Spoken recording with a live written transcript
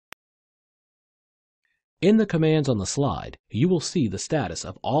In the commands on the slide, you will see the status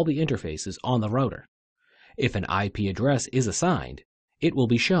of all the interfaces on the router. If an IP address is assigned, it will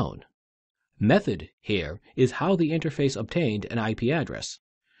be shown. Method here is how the interface obtained an IP address.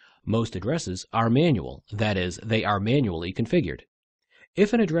 Most addresses are manual, that is, they are manually configured.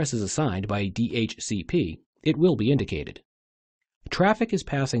 If an address is assigned by DHCP, it will be indicated. Traffic is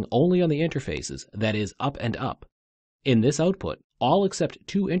passing only on the interfaces, that is, up and up. In this output, all except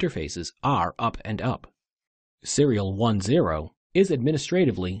two interfaces are up and up. Serial 10 is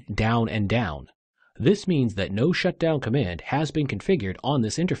administratively down and down. This means that no shutdown command has been configured on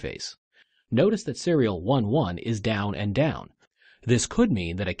this interface. Notice that serial 11 is down and down. This could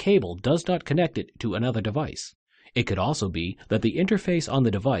mean that a cable does not connect it to another device. It could also be that the interface on the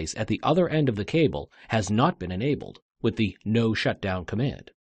device at the other end of the cable has not been enabled with the no shutdown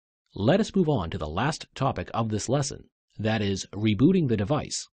command. Let us move on to the last topic of this lesson, that is, rebooting the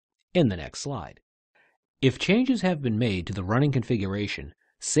device, in the next slide. If changes have been made to the running configuration,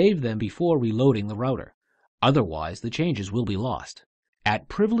 save them before reloading the router. Otherwise, the changes will be lost. At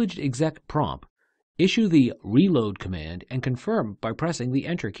privileged exec prompt, issue the reload command and confirm by pressing the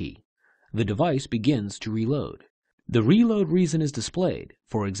enter key. The device begins to reload. The reload reason is displayed.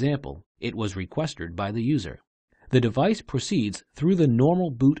 For example, it was requested by the user. The device proceeds through the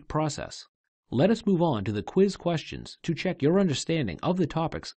normal boot process. Let us move on to the quiz questions to check your understanding of the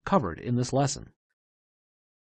topics covered in this lesson.